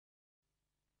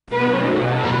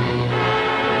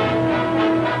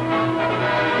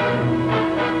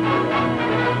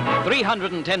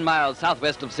310 miles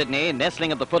southwest of Sydney,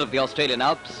 nestling at the foot of the Australian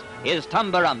Alps, is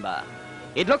Tumbarumba.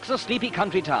 It looks a sleepy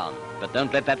country town, but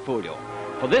don't let that fool you.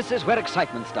 For this is where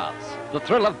excitement starts. The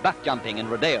thrill of buck jumping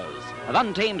and rodeos, of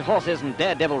untamed horses and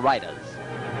daredevil riders.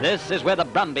 This is where the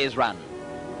brumbies run.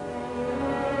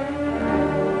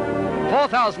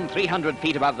 4,300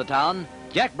 feet above the town,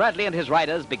 Jack Bradley and his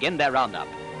riders begin their roundup.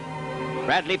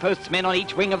 Bradley posts men on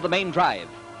each wing of the main drive.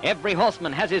 Every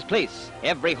horseman has his place.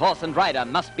 Every horse and rider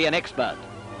must be an expert.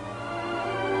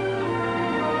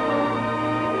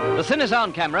 The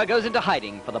Cinesound camera goes into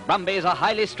hiding, for the brumbies are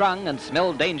highly strung and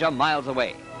smell danger miles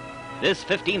away. This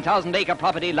 15,000-acre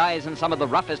property lies in some of the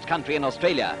roughest country in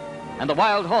Australia, and the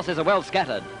wild horses are well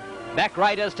scattered. Back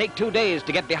riders take 2 days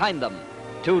to get behind them.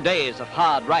 2 days of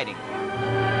hard riding.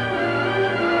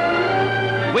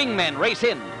 Wingmen race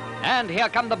in, and here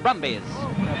come the brumbies.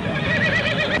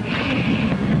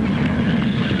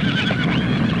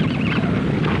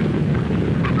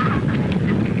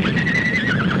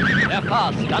 They're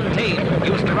fast, untamed,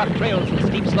 used to rough trails and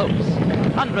steep slopes.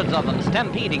 Hundreds of them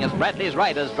stampeding as Bradley's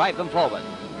riders drive them forward.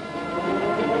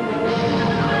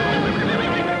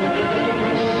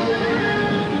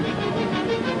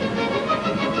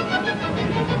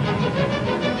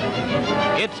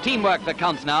 It's teamwork that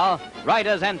counts now.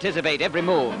 Riders anticipate every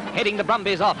move, heading the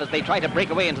brumbies off as they try to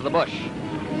break away into the bush.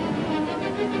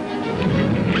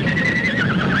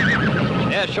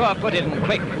 They're sure-footed and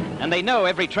quick, and they know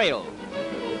every trail.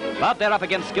 But they're up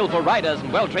against skillful riders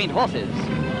and well-trained horses.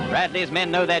 Bradley's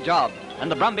men know their job,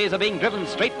 and the brumbies are being driven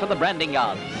straight for the branding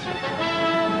yards.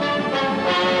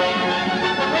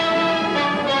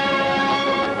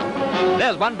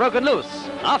 There's one broken loose.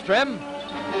 After him.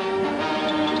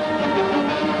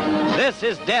 This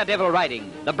is daredevil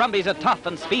riding. The brumbies are tough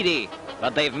and speedy,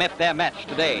 but they've met their match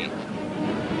today.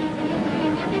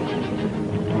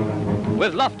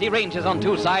 With lofty ranges on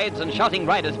 2 sides and shouting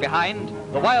riders behind,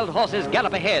 the wild horses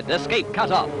gallop ahead, escape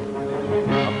cut off.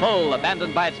 A foal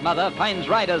abandoned by its mother finds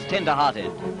riders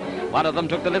tender-hearted. One of them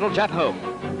took the little chap home.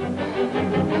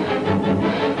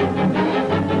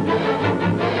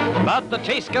 But the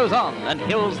chase goes on, and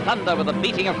hills thunder with the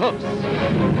beating of hoofs.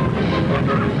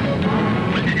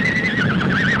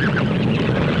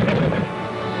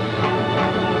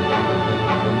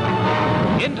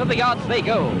 Into the yards they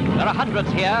go. There are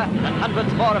hundreds here, and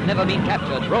hundreds more have never been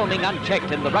captured, roaming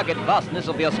unchecked in the rugged vastness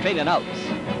of the Australian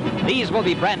Alps. These will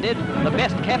be branded, the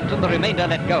best kept and the remainder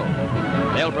let go.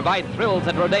 They'll provide thrills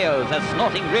at rodeos as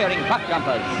snorting, rearing buck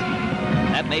jumpers.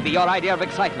 That may be your idea of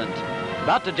excitement.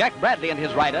 But to Jack Bradley and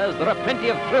his riders, there are plenty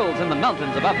of thrills in the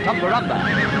mountains above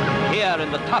Tumbarumba, here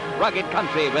in the tough, rugged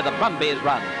country where the brumbies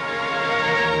run.